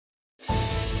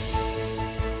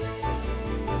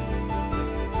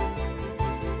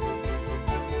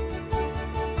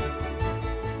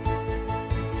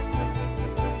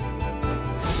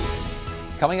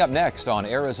Coming up next on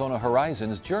Arizona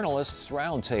Horizon's Journalists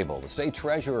Roundtable, the state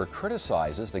treasurer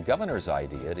criticizes the governor's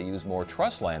idea to use more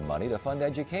trust land money to fund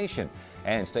education.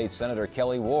 And State Senator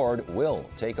Kelly Ward will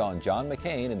take on John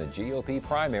McCain in the GOP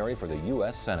primary for the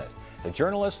U.S. Senate. The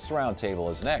Journalists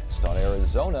Roundtable is next on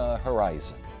Arizona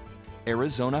Horizon.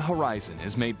 Arizona Horizon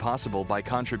is made possible by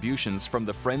contributions from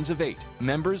the Friends of Eight,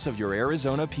 members of your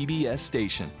Arizona PBS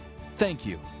station. Thank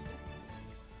you.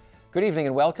 Good evening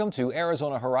and welcome to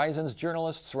Arizona Horizon's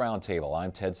Journalists Roundtable. I'm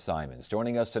Ted Simons.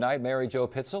 Joining us tonight, Mary Jo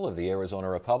Pitzel of the Arizona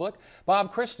Republic, Bob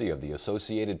Christie of the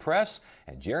Associated Press,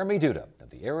 and Jeremy Duda of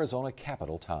the Arizona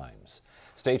Capital Times.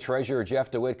 State Treasurer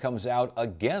Jeff DeWitt comes out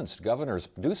against Governor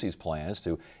Ducey's plans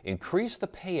to increase the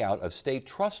payout of state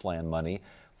trust land money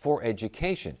for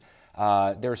education.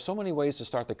 There are so many ways to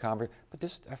start the conversation, but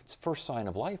this is the first sign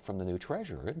of life from the new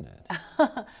treasurer, isn't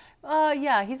it?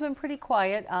 Yeah, he's been pretty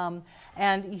quiet,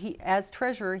 and he, as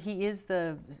treasurer, he's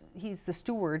the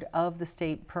steward of the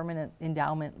state permanent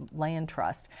endowment land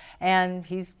trust, and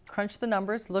he's crunched the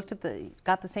numbers,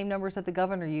 got the same numbers that the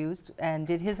governor used, and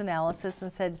did his analysis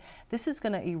and said this is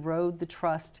going to erode the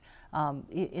trust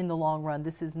in the long run.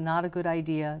 This is not a good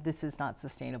idea. This is not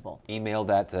sustainable.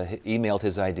 Emailed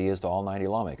his ideas to all 90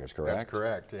 lawmakers, correct? That's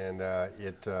correct, and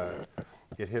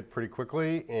it hit pretty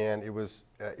quickly, and it was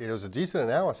a decent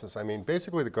analysis. I mean,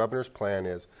 basically the governor's plan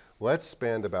is let's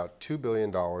spend about $2 billion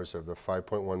of the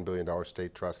 $5.1 billion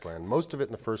state trust land, most of it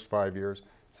in the first 5 years,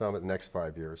 some of it in the next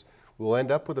 5 years. We'll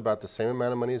end up with about the same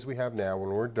amount of money as we have now when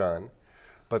we're done,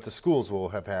 but the schools will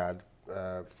have had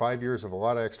 5 years of a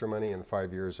lot of extra money and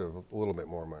 5 years of a little bit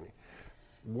more money.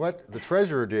 What the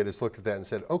treasurer did is looked at that and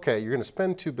said, okay, you're going to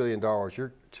spend $2 billion,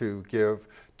 you're to give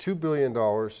 $2 billion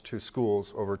to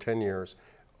schools over 10 years.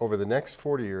 Over the next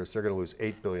 40 years, they're going to lose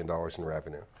 $8 billion in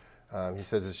revenue. He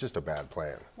says it's just a bad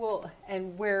plan. Well,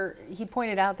 and where he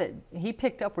pointed out that he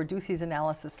picked up where Ducey's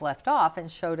analysis left off and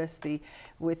showed us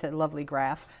with a lovely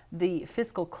graph, the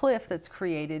fiscal cliff that's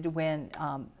created when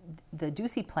the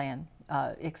Ducey plan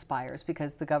expires,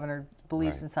 because the governor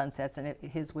believes in sunsets, and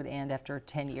his would end after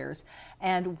 10 years.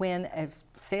 And when a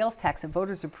sales tax that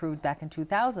voters approved back in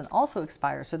 2000 also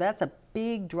expires. So that's a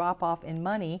big drop off in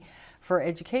money for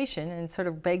education, and sort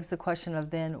of begs the question of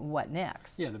then what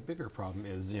next? Yeah, the bigger problem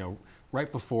is,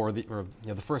 right before the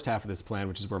first half of this plan,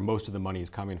 which is where most of the money is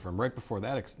coming from, right before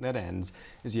that ends,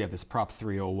 is you have this Prop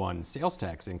 301 sales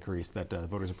tax increase that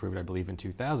voters approved, I believe, in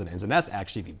 2000 ends, and that's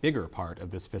actually the bigger part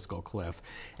of this fiscal cliff.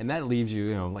 And that leaves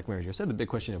you, like Mary Jo said, the big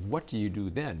question of what do you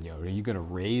do then? Are you going to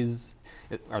raise?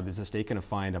 Is the state going to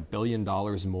find $1 billion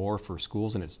more for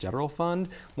schools in its general fund?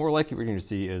 More likely, what we're going to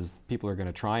see is people are going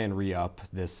to try and re-up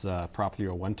this Prop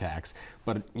 301 tax.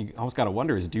 But you almost got to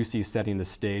wonder, is Ducey setting the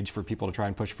stage for people to try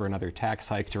and push for another tax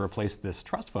hike to replace this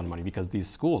trust fund money? Because these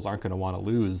schools aren't going to want to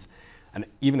lose, and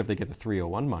even if they get the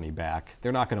 301 money back,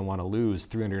 they're not going to want to lose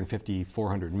 $350,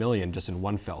 $400 million just in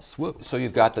one fell swoop. So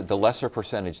you've got the lesser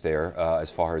percentage there as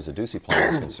far as the Ducey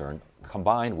plan is concerned,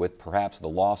 combined with perhaps the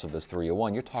loss of this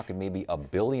 301. You're talking maybe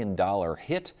 $1 billion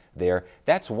hit there.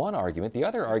 That's one argument. The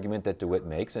other argument that DeWitt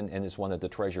makes, and it's one that the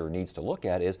treasurer needs to look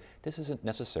at, is this isn't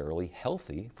necessarily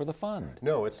healthy for the fund.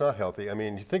 No, it's not healthy. I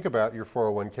mean, you think about your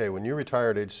 401k. When you retire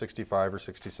at age 65 or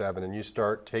 67 and you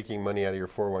start taking money out of your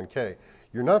 401k,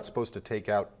 you're not supposed to take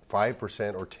out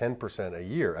 5% or 10% a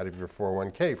year out of your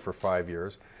 401k for 5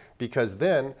 years, because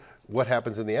then what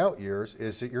happens in the out years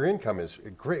is that your income is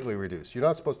greatly reduced. You're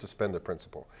not supposed to spend the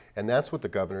principal. And that's what the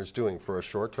governor's doing. For a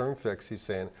short-term fix, he's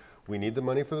saying, we need the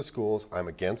money for the schools. I'm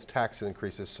against tax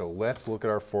increases, so let's look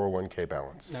at our 401k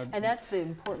balance. And that's the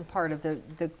important part of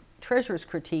the treasurer's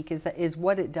critique, is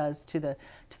what it does to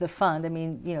the fund. I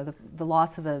mean, the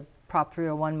loss of the Prop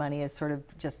 301 money is sort of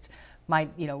just might,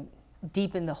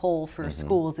 deepen the hole for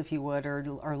schools, if you would,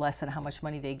 or lessen how much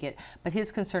money they get. But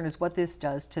his concern is what this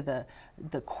does to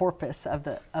the corpus of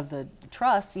the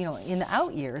trust, in the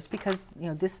out years, because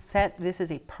this is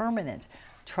a permanent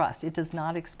trust. It does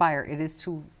not expire. It is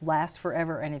to last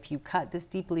forever. And if you cut this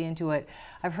deeply into it,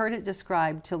 I've heard it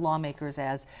described to lawmakers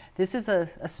as this is a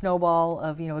snowball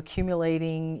of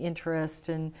accumulating interest,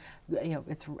 and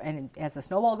and as the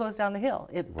snowball goes down the hill,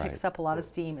 it picks up a lot of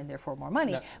steam and therefore more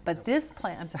money. But this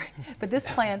plan, this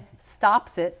plan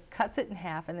stops it, cuts it in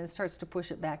half, and then starts to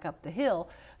push it back up the hill,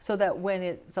 so that when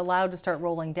it's allowed to start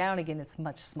rolling down again, it's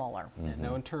much smaller.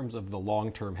 Now, in terms of the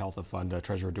long-term health of fund,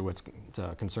 Treasurer DeWitt's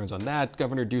concerns on that,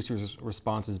 Governor Ducey's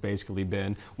response has basically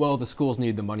been, well, the schools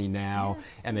need the money now,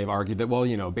 and they've argued that,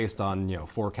 well, based on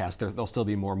forecasts, there'll still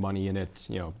be more money in it,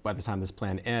 by the time this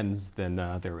plan ends than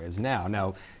there is now.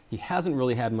 Now, he hasn't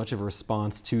really had much of a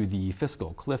response to the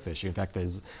fiscal cliff issue. In fact,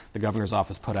 the governor's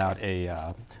office put out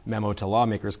a memo to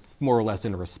lawmakers more or less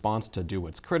in response to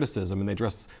DeWitt's criticism, and they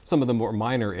addressed some of the more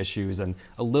minor issues and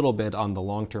a little bit on the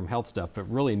long-term health stuff, but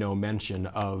really no mention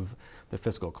of the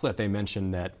fiscal cliff. They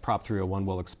mentioned that Prop 301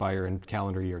 will expire in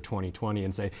calendar year 2020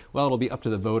 and say, well, it'll be up to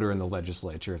the voter in the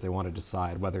legislature if they want to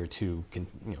decide whether to,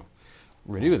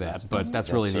 renew that. But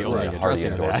that's really the only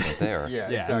addressing that. There. Yeah,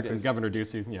 Yeah, exactly. and Governor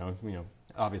Ducey,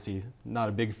 obviously not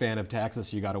a big fan of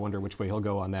taxes. You got to wonder which way he'll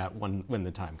go on that when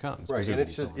the time comes. Right, and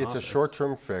it's a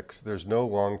short-term fix. There's no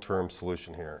long-term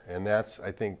solution here, and that's,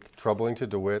 I think, troubling to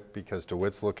DeWitt, because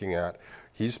DeWitt's looking at,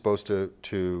 he's supposed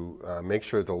to make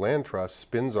sure the land trust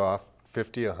spins off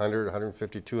 50, 100,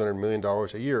 150, $200 million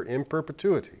a year in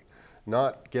perpetuity,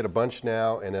 not get a bunch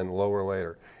now and then lower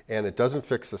later. And it doesn't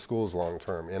fix the schools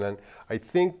long-term. And then I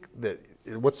think that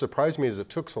what surprised me is it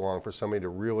took so long for somebody to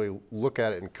really look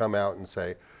at it and come out and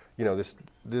say,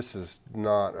 this is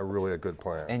not really a good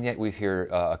plan. And yet we hear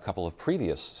a couple of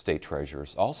previous state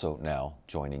treasurers also now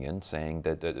joining in, saying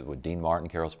that Dean Martin,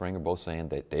 Carol Springer, both saying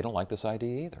that they don't like this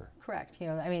idea either. Correct.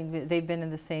 I mean, they've been in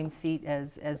the same seat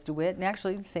as DeWitt, and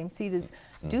actually the same seat as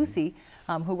Ducey,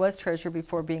 who was treasurer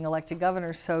before being elected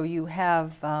governor. So you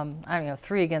have,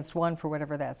 3 against 1 for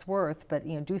whatever that's worth. But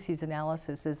Ducey's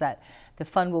analysis is that the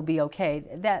fund will be okay.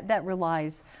 That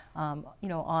relies,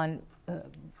 on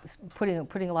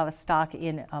putting a lot of stock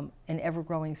in an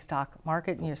ever-growing stock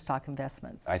market and your stock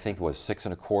investments. I think it was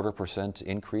 6.25%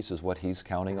 increase is what he's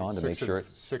counting on to make sure.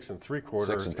 6 3/4.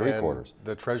 6 3/4. And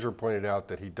the treasurer pointed out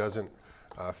that he doesn't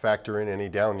factor in any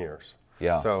down years.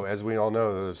 Yeah. So as we all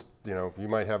know, there's, you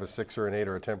might have a 6 or an 8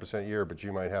 or a 10% year, but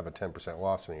you might have a 10%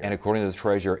 loss in a year. And according to the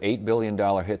treasurer, $8 billion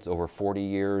hits over 40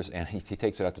 years, and he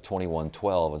takes it out to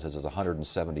 2112 and says it's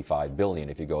 $175 billion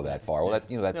if you go that far. Well,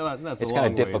 that's it's kind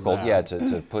of difficult,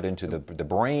 to put into the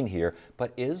brain here.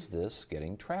 But is this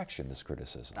getting traction, this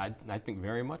criticism? I think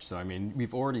very much so. I mean,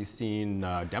 we've already seen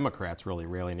Democrats really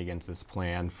railing against this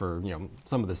plan for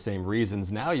some of the same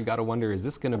reasons. Now you've got to wonder, is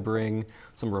this going to bring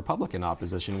some Republican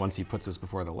opposition once he puts this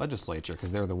before the legislature,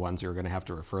 because they're the ones who are going to have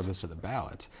to refer this to the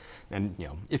ballot. And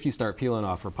if you start peeling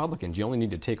off Republicans, you only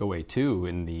need to take away 2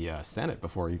 in the Senate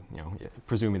before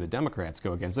presuming the Democrats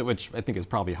go against it, which I think is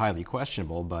probably highly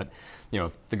questionable. But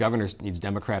if the governor needs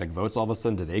Democratic votes, all of a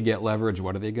sudden, do they get leverage?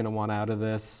 What are they going to want out of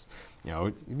this?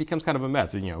 It becomes kind of a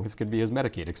mess. This could be his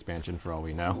Medicaid expansion for all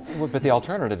we know. But the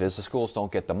alternative is the schools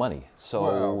don't get the money.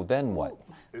 So then what?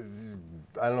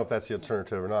 I don't know if that's the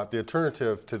alternative or not. The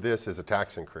alternative to this is a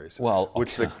tax increase. Well,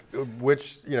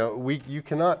 you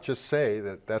cannot just say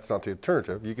that that's not the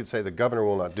alternative. You could say the governor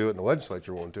will not do it and the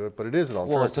legislature won't do it, but it is an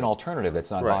alternative. Well, it's an alternative.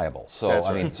 It's not Right. viable. So That's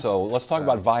I mean, right. so let's talk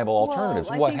about viable alternatives.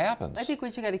 What happens? I think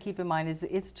what you got to keep in mind is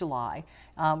it's July.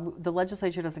 The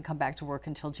legislature doesn't come back to work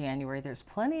until January. There's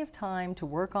plenty of time to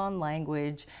work on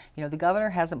language. The governor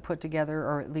hasn't put together,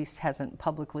 or at least hasn't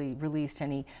publicly released,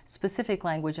 any specific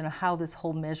language on how this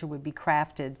whole measure would be crafted.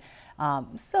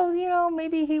 So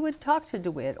maybe he would talk to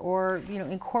DeWitt, or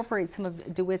incorporate some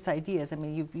of DeWitt's ideas. I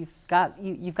mean, you've got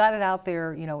it out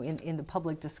there, in the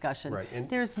public discussion. Right. And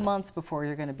there's months before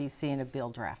you're going to be seeing a bill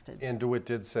drafted. And DeWitt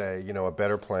did say, a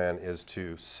better plan is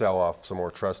to sell off some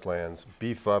more trust lands,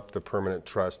 beef up the permanent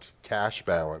trust cash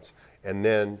balance, and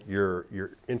then your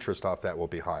interest off that will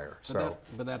be higher.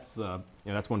 But that's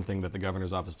one thing that the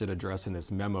governor's office did address in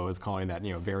this memo, is calling that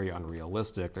very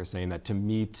unrealistic. They're saying that to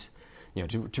meet,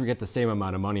 to get the same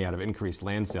amount of money out of increased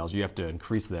land sales, you have to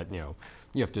increase that.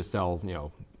 You have to sell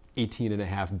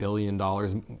 $18.5 billion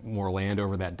more land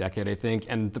over that decade, I think.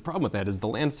 And the problem with that is the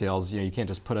land sales, you can't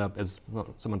just put up, as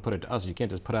someone put it to us, you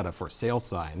can't just put out a for sale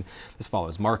sign. This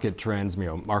follows market trends,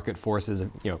 market forces.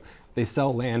 They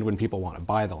sell land when people want to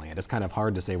buy the land. It's kind of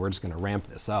hard to say we're just going to ramp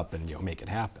this up and make it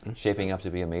happen. Shaping up to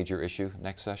be a major issue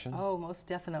next session? Oh, most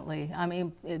definitely. I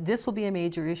mean, this will be a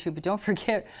major issue, but don't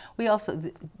forget, we also,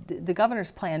 the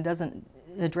governor's plan doesn't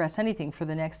address anything for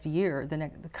the next year,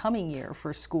 the coming year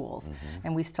for schools,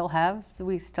 and we still have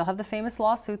the famous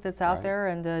lawsuit that's out there,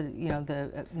 and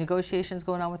the negotiations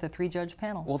going on with the 3-judge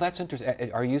panel. Well, that's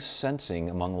interesting. Are you sensing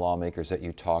among lawmakers that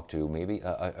you talk to maybe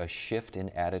a shift in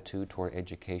attitude toward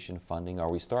education funding? Are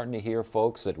we starting to hear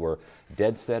folks that were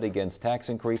dead set against tax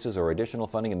increases or additional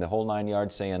funding and the whole 9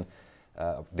 yards saying,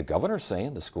 the governor's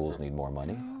saying the schools need more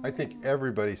money? I think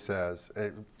everybody says,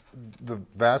 the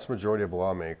vast majority of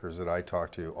lawmakers that I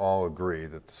talk to all agree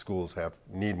that the schools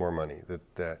need more money.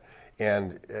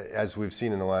 And as we've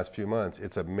seen in the last few months,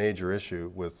 it's a major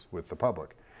issue with the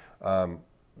public.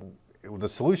 The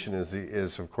solution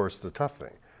is of course the tough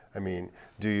thing. I mean,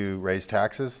 do you raise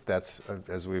taxes? That's,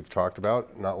 as we've talked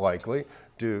about, not likely.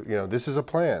 This is a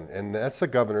plan, and that's the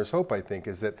governor's hope, I think,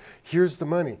 is that here's the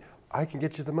money. I can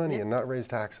get you the money and not raise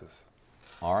taxes.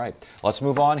 All right, let's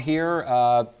move on here.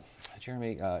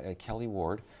 Jeremy, Kelly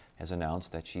Ward has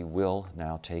announced that she will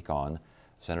now take on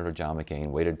Senator John McCain.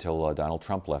 Waited till Donald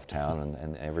Trump left town,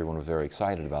 and everyone was very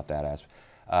excited about that.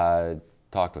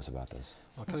 Talk to us about this.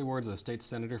 Well, Kelly Ward's a state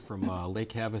senator from Lake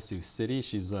Havasu City.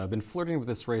 She's been flirting with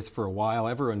this race for a while.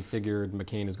 Everyone figured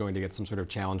McCain is going to get some sort of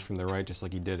challenge from the right, just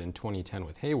like he did in 2010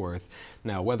 with Hayworth.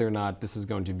 Now, whether or not this is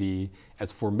going to be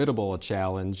as formidable a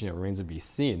challenge, remains to be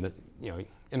seen. That,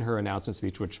 in her announcement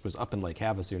speech, which was up in Lake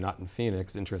Havasu, not in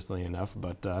Phoenix, interestingly enough,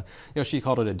 but she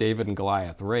called it a David and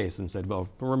Goliath race and said, well,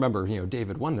 remember,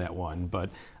 David won that one, but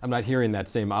I'm not hearing that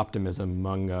same optimism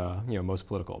among, most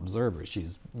political observers.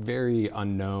 She's very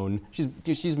unknown.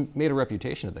 She's made a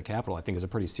reputation at the Capitol, I think, as a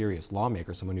pretty serious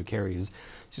lawmaker, someone who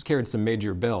she's carried some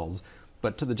major bills.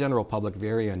 But to the general public,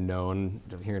 very unknown.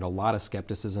 Hearing a lot of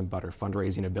skepticism about her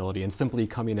fundraising ability and simply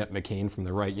coming at McCain from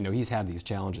the right. He's had these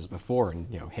challenges before, and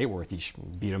Hayworth, he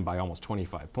beat him by almost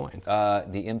 25 points.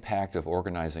 The impact of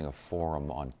organizing a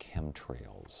forum on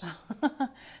chemtrails.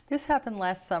 This happened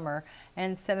last summer,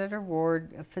 and Senator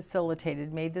Ward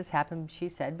made this happen, she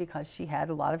said, because she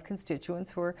had a lot of constituents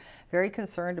who are very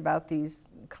concerned about these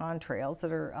contrails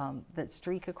that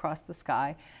streak across the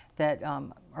sky, that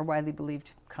are widely believed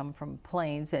to come from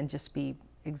planes and just be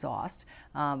exhaust.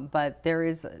 But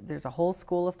there's a whole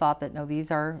school of thought that no,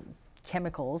 these are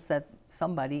chemicals that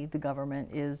the government,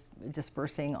 is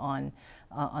dispersing on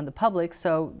the public.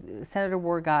 So Senator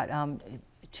Ward got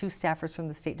 2 staffers from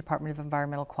the State Department of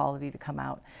Environmental Quality to come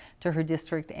out to her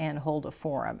district and hold a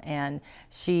forum. And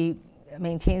she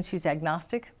maintains she's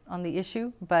agnostic on the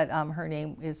issue, but her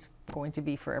name is going to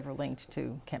be forever linked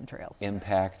to chemtrails.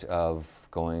 Impact of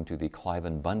going to the Clive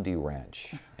and Bundy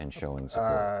Ranch and showing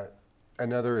support.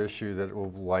 Another issue that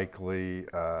will likely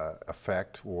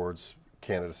affect Ward's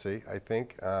candidacy, I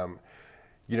think.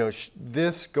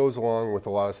 This goes along with a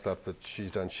lot of stuff that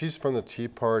she's done. She's from the Tea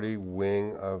Party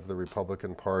wing of the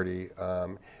Republican Party.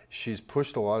 She's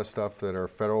pushed a lot of stuff that are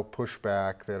federal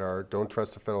pushback, that are don't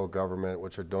trust the federal government,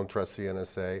 which are don't trust the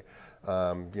NSA.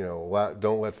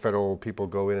 Don't let federal people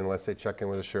go in unless they check in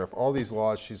with the sheriff. All these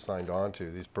laws she's signed on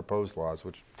to, these proposed laws,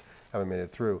 which haven't made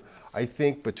it through. I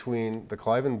think between the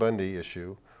Clive and Bundy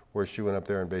issue, where she went up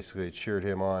there and basically cheered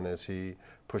him on as he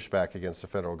pushed back against the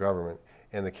federal government,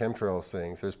 and the chemtrails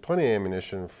things, there's plenty of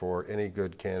ammunition for any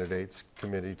good candidates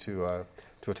committee to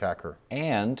attack her.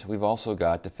 And we've also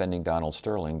got defending Donald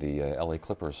Sterling, the LA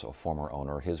Clippers former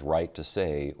owner, his right to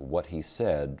say what he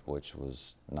said, which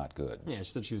was not good. Yeah,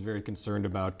 she said she was very concerned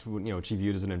about what she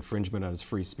viewed as an infringement on his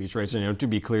free speech rights. And to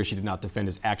be clear, she did not defend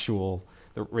his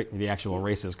the actual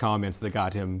racist comments that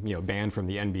got him banned from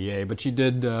the NBA. But she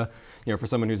did, for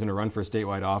someone who's in a run for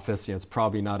statewide office, it's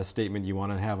probably not a statement you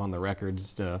want to have on the record,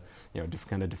 just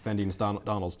kind of defending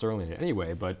Donald Sterling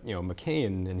anyway. But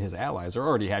McCain and his allies are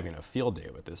already having a field day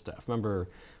with this stuff. Remember,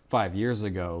 5 years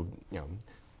ago,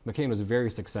 McCain was very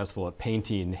successful at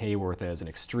painting Hayworth as an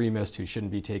extremist who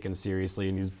shouldn't be taken seriously,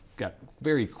 and he's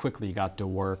very quickly got to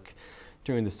work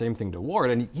doing the same thing to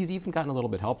Ward, and he's even gotten a little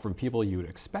bit of help from people you would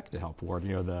expect to help Ward.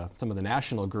 Some of the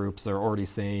national groups are already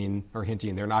saying or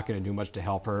hinting they're not going to do much to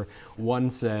help her. One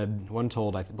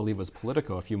told, I believe it was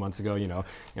Politico a few months ago,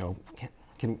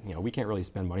 we can't really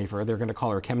spend money for her. They're going to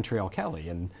call her Chemtrail Kelly,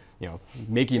 and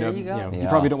making up. You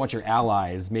probably don't want your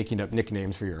allies making up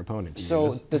nicknames for your opponents. So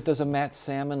does a Matt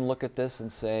Salmon look at this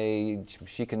and say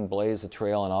she can blaze the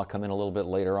trail, and I'll come in a little bit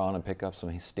later on and pick up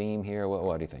some steam here?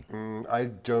 What do you think? I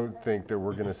don't think that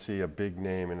we're going to see a big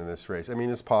name in this race. I mean,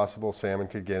 it's possible Salmon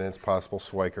could get in. It's possible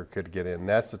Schweiker could get in.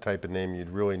 That's the type of name you'd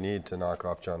really need to knock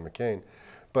off John McCain.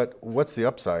 But what's the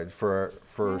upside for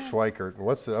Schweiker, and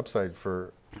what's the upside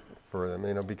for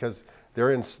them? Because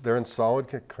they're in solid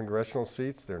congressional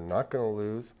seats. They're not going to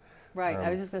lose. Right. I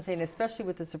was just going to say, and especially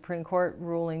with the Supreme Court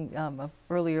ruling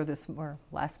earlier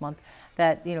last month,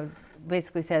 that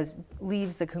basically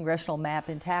leaves the congressional map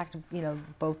intact.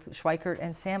 Both Schweikert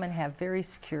and Salmon have very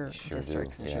secure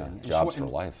districts. Yeah, jobs for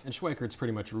life. And Schweikert's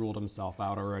pretty much ruled himself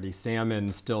out already.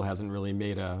 Salmon still hasn't really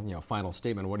made a final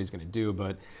statement of what he's going to do,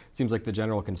 but it seems like the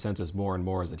general consensus more and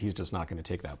more is that he's just not going to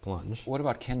take that plunge. What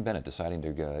about Ken Bennett deciding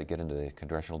to get into the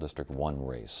Congressional District 1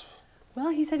 race? Well,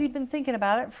 he said he'd been thinking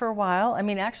about it for a while. I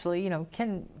mean, actually,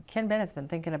 Ken Bennett's been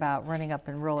thinking about running up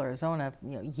in rural Arizona,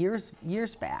 years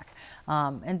back.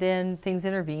 And then things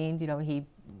intervened. He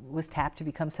was tapped to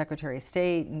become Secretary of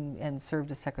State and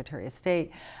served as Secretary of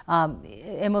State.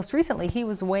 And most recently, he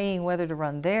was weighing whether to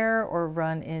run there or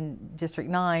run in District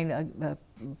 9,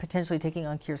 potentially taking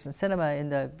on Kyrsten Sinema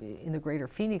in the greater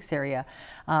Phoenix area.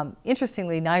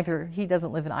 Interestingly, he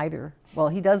doesn't live in either. Well,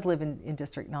 he does live in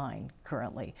District 9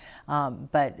 currently,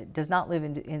 but does not live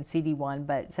in CD1,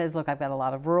 but says, look, I've got a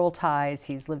lot of rural ties.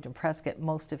 He's lived in Prescott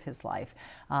most of his life.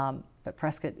 But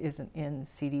Prescott isn't in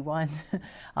CD1,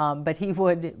 but he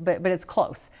would, but it's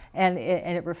close, and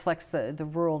it reflects the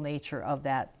rural nature of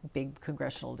that big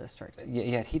congressional district.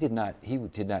 Yet he did not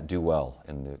do well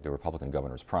in the Republican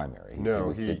governor's primary. No,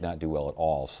 he did not do well at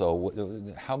all.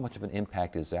 So how much of an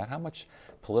impact is that? How much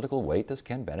political weight does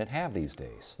Ken Bennett have these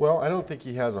days? Well, I don't think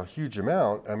he has a huge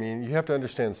amount. I mean, you have to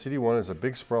understand CD1 is a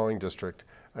big sprawling district.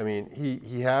 I mean,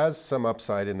 he has some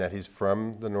upside in that he's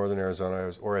from the northern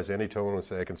Arizona, or as Andy Tolman would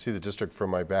say, I can see the district from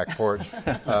my back porch.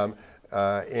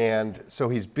 And so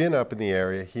he's been up in the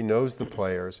area. He knows the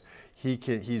players.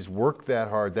 He's worked that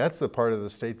hard. That's the part of the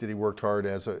state that he worked hard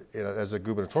as a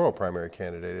gubernatorial primary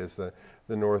candidate, is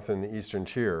the north and the eastern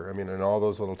tier. I mean, in all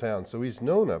those little towns. So he's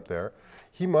known up there.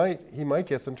 He might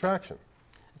get some traction.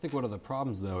 I think one of the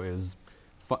problems, though, is,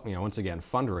 once again,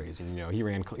 fundraising.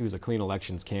 He was a clean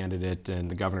elections candidate in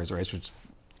the governor's race, which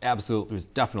was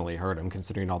definitely hurt him,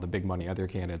 considering all the big money other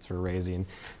candidates were raising.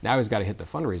 Now he's got to hit the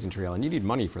fundraising trail, and you need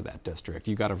money for that district.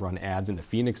 You've got to run ads in the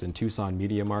Phoenix and Tucson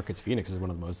media markets. Phoenix is one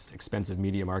of the most expensive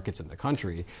media markets in the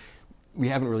country. We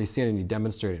haven't really seen any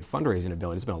demonstrated fundraising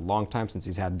ability. It's been a long time since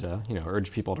he's had to,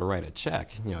 urge people to write a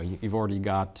check. You've already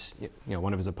got,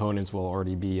 one of his opponents will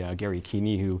already be Gary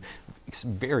Keeney, who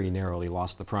very narrowly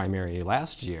lost the primary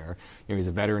last year. He's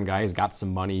a veteran guy. He's got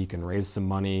some money. He can raise some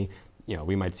money.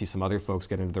 We might see some other folks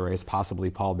get into the race, possibly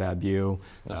Paul Babieu.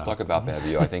 Let's talk about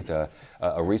Babieu. I think a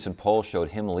recent poll showed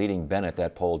him leading Bennett,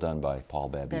 that poll done by Paul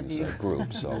Babieu's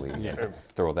group. So we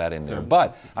throw that in there.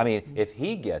 But, I mean, if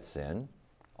he gets in,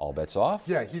 all bets off?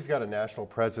 Yeah, he's got a national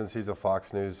presence. He's a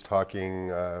Fox News talking,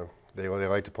 they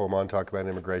like to pull him on, talk about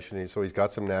immigration. So he's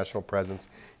got some national presence.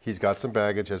 He's got some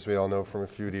baggage, as we all know from a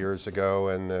few years ago,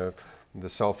 and the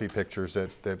selfie pictures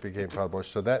that became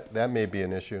published. So that may be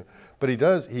an issue. But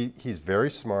he's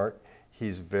very smart.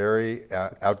 He's very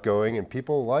outgoing, and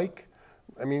people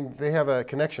they have a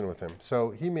connection with him.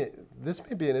 So this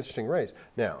may be an interesting race.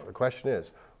 Now, the question is,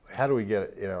 how do we get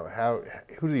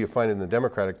it? Who do you find in the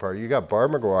Democratic Party? You got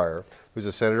Barb McGuire, who's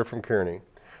a senator from Kearney.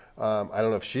 I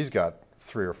don't know if she's got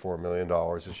 $3 or $4 million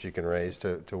that she can raise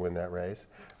to win that race.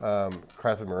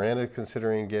 Catherine Miranda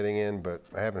considering getting in, but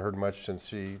I haven't heard much since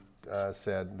she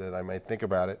said that I might think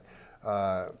about it.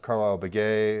 Carlisle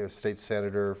Begay, a state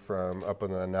senator from up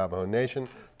in the Navajo Nation,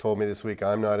 told me this week,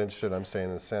 I'm not interested. I'm staying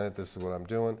in the Senate. This is what I'm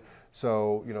doing.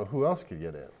 So, who else could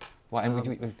get in? Well,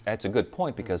 and that's a good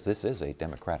point, because this is a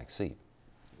Democratic seat.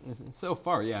 So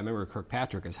far, yeah. I remember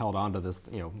Kirkpatrick has held on to this,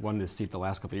 won this seat the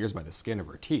last couple of years by the skin of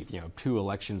her teeth. 2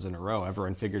 elections in a row.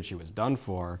 Everyone figured she was done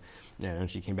for, and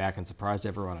she came back and surprised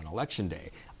everyone on Election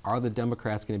Day. Are the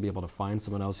Democrats going to be able to find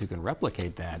someone else who can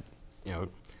replicate that?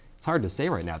 It's hard to say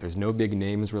right now. There's no big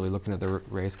names really looking at the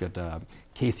race. But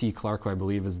Casey Clark, who I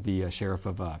believe is the sheriff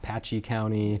of Apache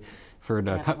County.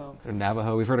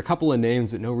 Navajo. We've heard a couple of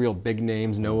names, but no real big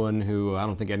names. No one who I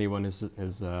don't think anyone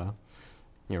has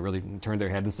really turned their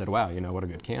head and said, wow, what a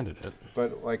good candidate.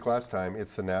 But like last time,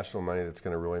 it's the national money that's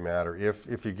going to really matter.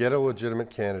 If you get a legitimate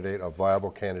candidate, a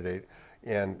viable candidate,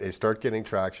 and they start getting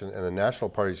traction, and the national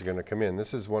parties are going to come in.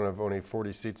 This is one of only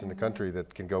 40 seats in the country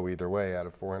that can go either way out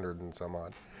of 400 and some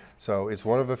odd. So it's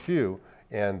one of a few,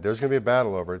 and there's going to be a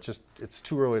battle over it. It's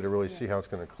too early to really see how it's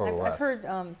going to coalesce. I've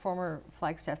heard former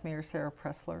Flagstaff Mayor Sarah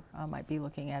Pressler might be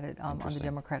looking at it on the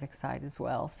Democratic side as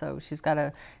well. So she's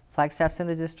got Flagstaff's in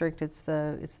the district. It's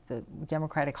the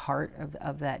Democratic heart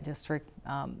of that district,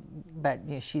 but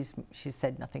she's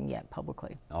said nothing yet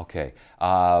publicly. Okay.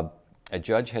 A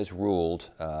judge has ruled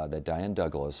that Diane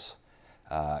Douglas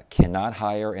cannot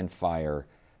hire and fire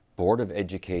Board of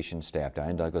Education staff.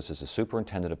 Diane Douglas is the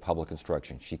superintendent of public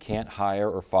instruction. She can't hire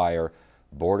or fire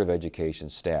Board of Education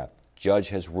staff. Judge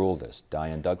has ruled this.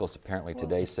 Diane Douglas apparently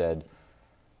today said,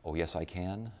 oh, yes, I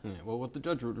can. Yeah, well, what the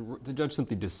judge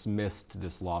simply dismissed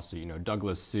this lawsuit.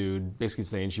 Douglas sued, basically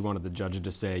saying she wanted the judge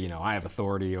to say, I have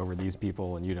authority over these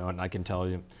people, and and I can tell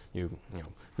you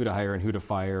who to hire and who to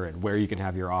fire and where you can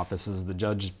have your offices. The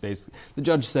judge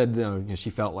said she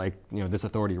felt like this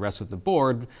authority rests with the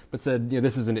board, but said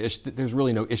this is an issue. There's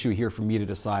really no issue here for me to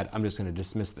decide. I'm just going to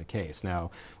dismiss the case.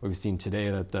 Now, what we've seen today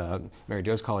that Mary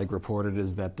Jo's colleague reported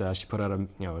is that she put out a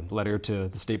letter to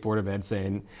the State Board of Ed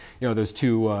saying those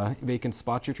 2 vacant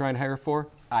spots you're trying to hire for,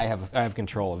 I have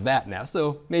control of that now.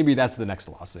 So maybe that's the next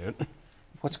lawsuit.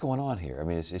 What's going on here? I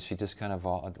mean, is she just kind of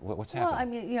what's happening? Well, I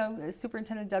mean, you know,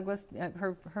 Superintendent Douglas,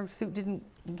 her suit didn't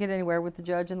get anywhere with the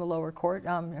judge in the lower court.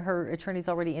 Her attorneys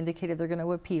already indicated they're going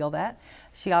to appeal that.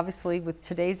 She obviously, with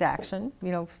today's action,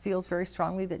 you know, feels very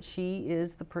strongly that she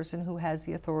is the person who has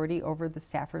the authority over the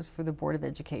staffers for the Board of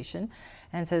Education,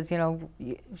 and says, you know,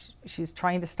 she's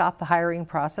trying to stop the hiring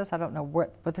process. I don't know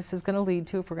what this is going to lead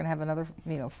to, if we're going to have another,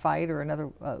 you know, fight or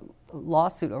another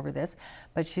lawsuit over this,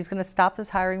 but she's going to stop this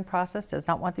hiring process. Does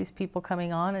not want these people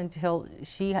coming on until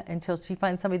she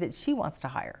finds somebody that she wants to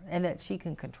hire and that she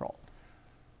can control.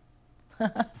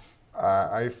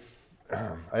 I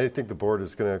think the board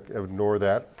is going to ignore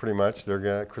that pretty much. They're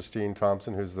going to, Christine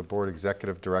Thompson, who's the board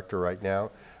executive director right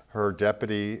now, her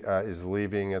deputy is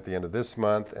leaving at the end of this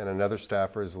month, and another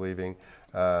staffer is leaving.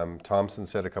 Thompson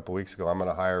said a couple weeks ago, I'm going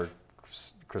to hire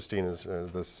Christina's,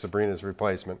 Sabrina's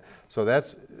replacement. So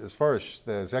that's, as far as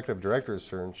the executive director is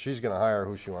concerned, she's going to hire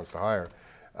who she wants to hire.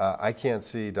 I can't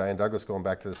see Diane Douglas going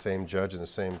back to the same judge in the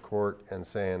same court and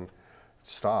saying,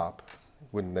 stop.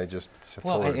 Wouldn't they just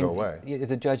tell her to go away?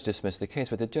 The judge dismissed the case,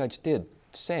 but the judge did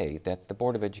say that the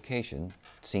Board of Education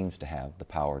seems to have the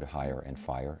power to hire and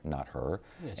fire, not her.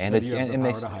 Yeah, and you have the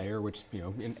power to hire, which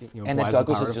and that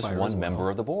Douglas is just one member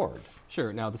of the board.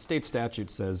 Sure. Now the state statute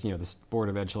says, you know, the Board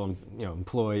of Ed shall, you know,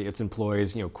 employ its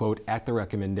employees, you know, quote, at the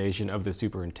recommendation of the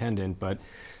superintendent, but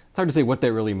it's hard to say what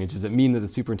that really means. Does it mean that the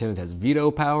superintendent has veto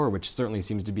power, which certainly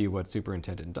seems to be what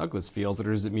Superintendent Douglas feels, or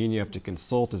does it mean you have to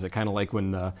consult? Is it kind of like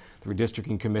when the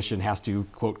redistricting commission has to,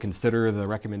 quote, consider the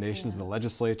recommendations of the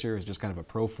legislature? Is it just kind of a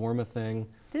pro forma thing?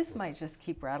 This might just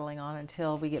keep rattling on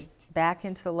until we get back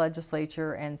into the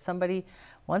legislature and somebody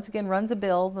once again runs a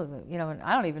bill, you know, and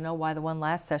I don't even know why the one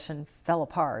last session fell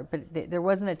apart, but there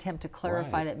was an attempt to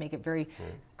clarify it, make it very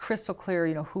crystal clear,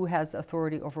 you know, who has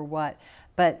authority over what.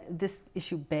 But this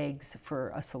issue begs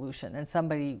for a solution, and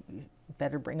somebody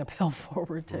better bring a bill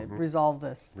forward to resolve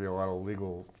this. There'll be a lot of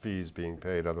legal fees being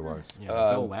paid otherwise. Yeah,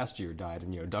 the bill last year died,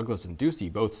 and, you know, Douglas and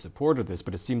Ducey both supported this,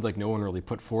 but it seemed like no one really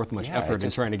put forth much effort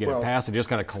in trying to get it passed. It just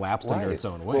kind of collapsed under its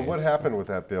own weight. Well, what happened with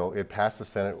that bill? It passed the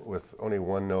Senate with only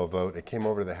one no vote. It came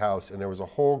over to the House, and there was a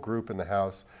whole group in the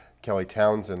House, Kelly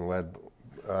Townsend-led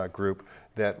group,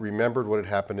 that remembered what had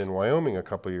happened in Wyoming a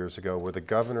couple years ago, where the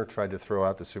governor tried to throw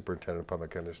out the superintendent of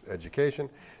public education.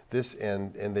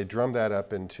 And they drummed that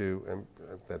up into, and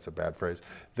that's a bad phrase,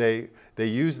 they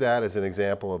used that as an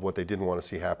example of what they didn't want to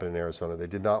see happen in Arizona. They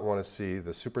did not want to see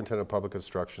the superintendent of public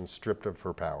instruction stripped of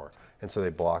her power, and so they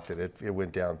blocked it. It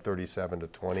went down 37 to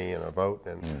 20 in a vote,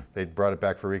 and they brought it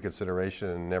back for reconsideration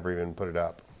and never even put it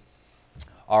up.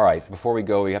 All right, before we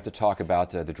go, we have to talk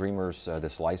about the Dreamers,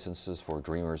 this licenses for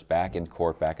Dreamers back in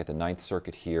court, back at the Ninth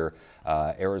Circuit here.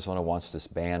 Arizona wants this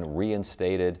ban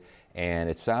reinstated, and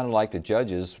it sounded like the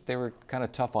judges, they were kind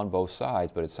of tough on both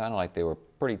sides, but it sounded like they were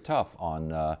pretty tough on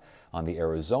the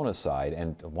Arizona side,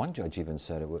 and one judge even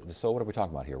said, so what are we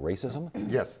talking about here, racism?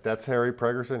 Yes, that's Harry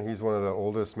Pregerson. He's one of the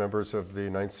oldest members of the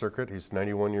Ninth Circuit. He's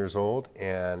 91 years old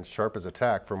and sharp as a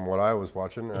tack from what I was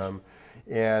watching.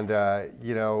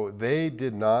 You know, they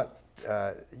did not,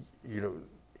 you know,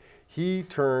 he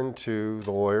turned to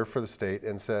the lawyer for the state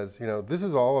and says, you know, this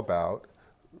is all about,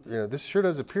 you know, this sure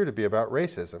does appear to be about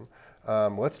racism.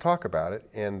 Let's talk about it.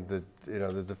 And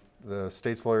the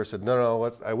state's lawyer said,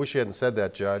 no, I wish you hadn't said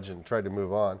that, Judge, and tried to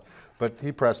move on. But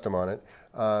he pressed him on it.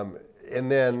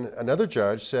 And then another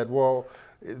judge said, well,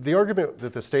 the argument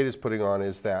that the state is putting on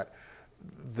is that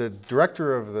the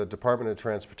director of the Department of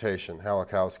Transportation,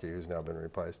 Halakowski, who's now been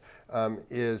replaced,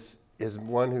 is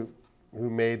one who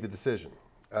made the decision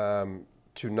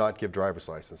to not give driver's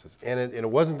licenses. And it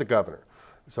wasn't the governor.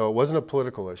 So it wasn't a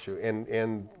political issue.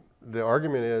 And the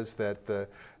argument is that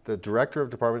the director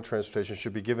of Department of Transportation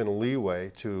should be given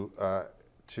leeway to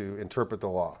interpret the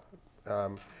law.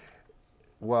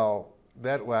 Well,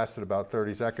 that lasted about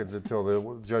 30 seconds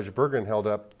until Judge Bergen held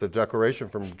up the declaration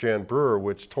from Jan Brewer,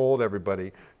 which told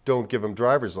everybody, don't give them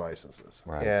driver's licenses.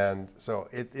 Right. And so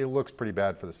it looks pretty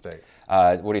bad for the state.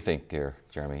 What do you think here,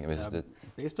 Jeremy?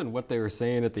 Based on what they were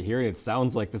saying at the hearing, it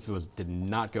sounds like this did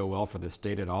not go well for the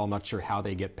state at all. I'm not sure how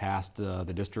they get past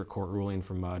the district court ruling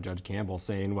from Judge Campbell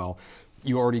saying, well,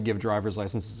 you already give driver's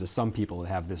licenses to some people that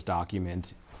have this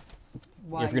document. If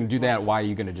you're going to do that, why are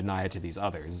you going to deny it to these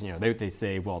others? You know, they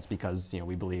say, well, it's because, you know,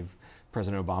 we believe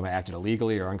President Obama acted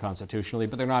illegally or unconstitutionally,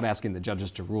 but they're not asking the judges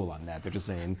to rule on that. They're just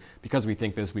saying, because we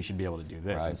think this, we should be able to do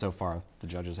this. Right. And so far, the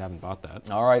judges haven't bought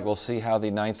that. All right, we'll see how the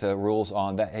Ninth rules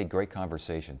on that. Hey, great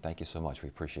conversation. Thank you so much. We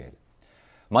appreciate it.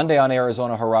 Monday on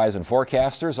Arizona Horizon,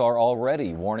 forecasters are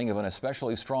already warning of an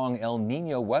especially strong El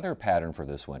Nino weather pattern for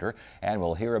this winter, and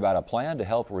we'll hear about a plan to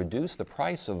help reduce the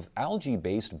price of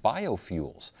algae-based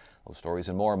biofuels. Those stories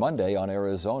and more Monday on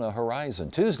Arizona Horizon.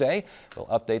 Tuesday, we'll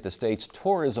update the state's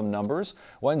tourism numbers.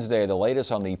 Wednesday, the latest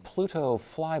on the Pluto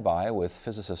flyby with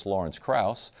physicist Lawrence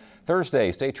Krauss. Thursday,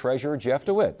 State Treasurer Jeff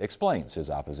DeWitt explains his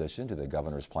opposition to the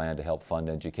governor's plan to help fund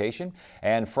education.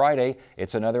 And Friday,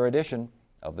 it's another edition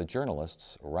of the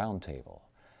Journalists Roundtable.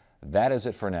 That is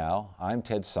it for now. I'm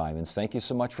Ted Simons. Thank you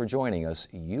so much for joining us.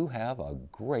 You have a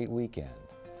great weekend.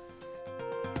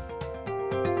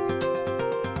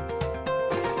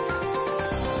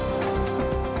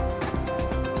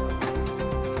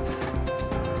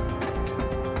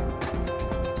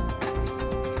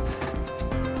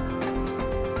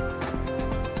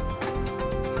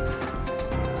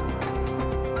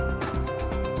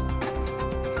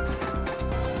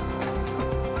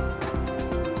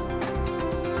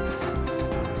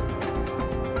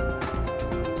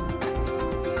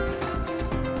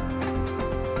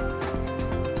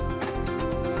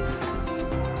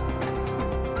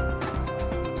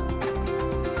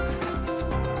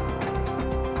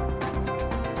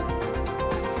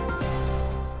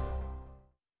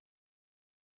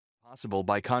 Possible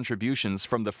by contributions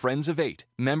from the Friends of 8,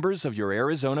 members of your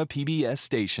Arizona PBS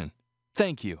station.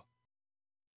 Thank you.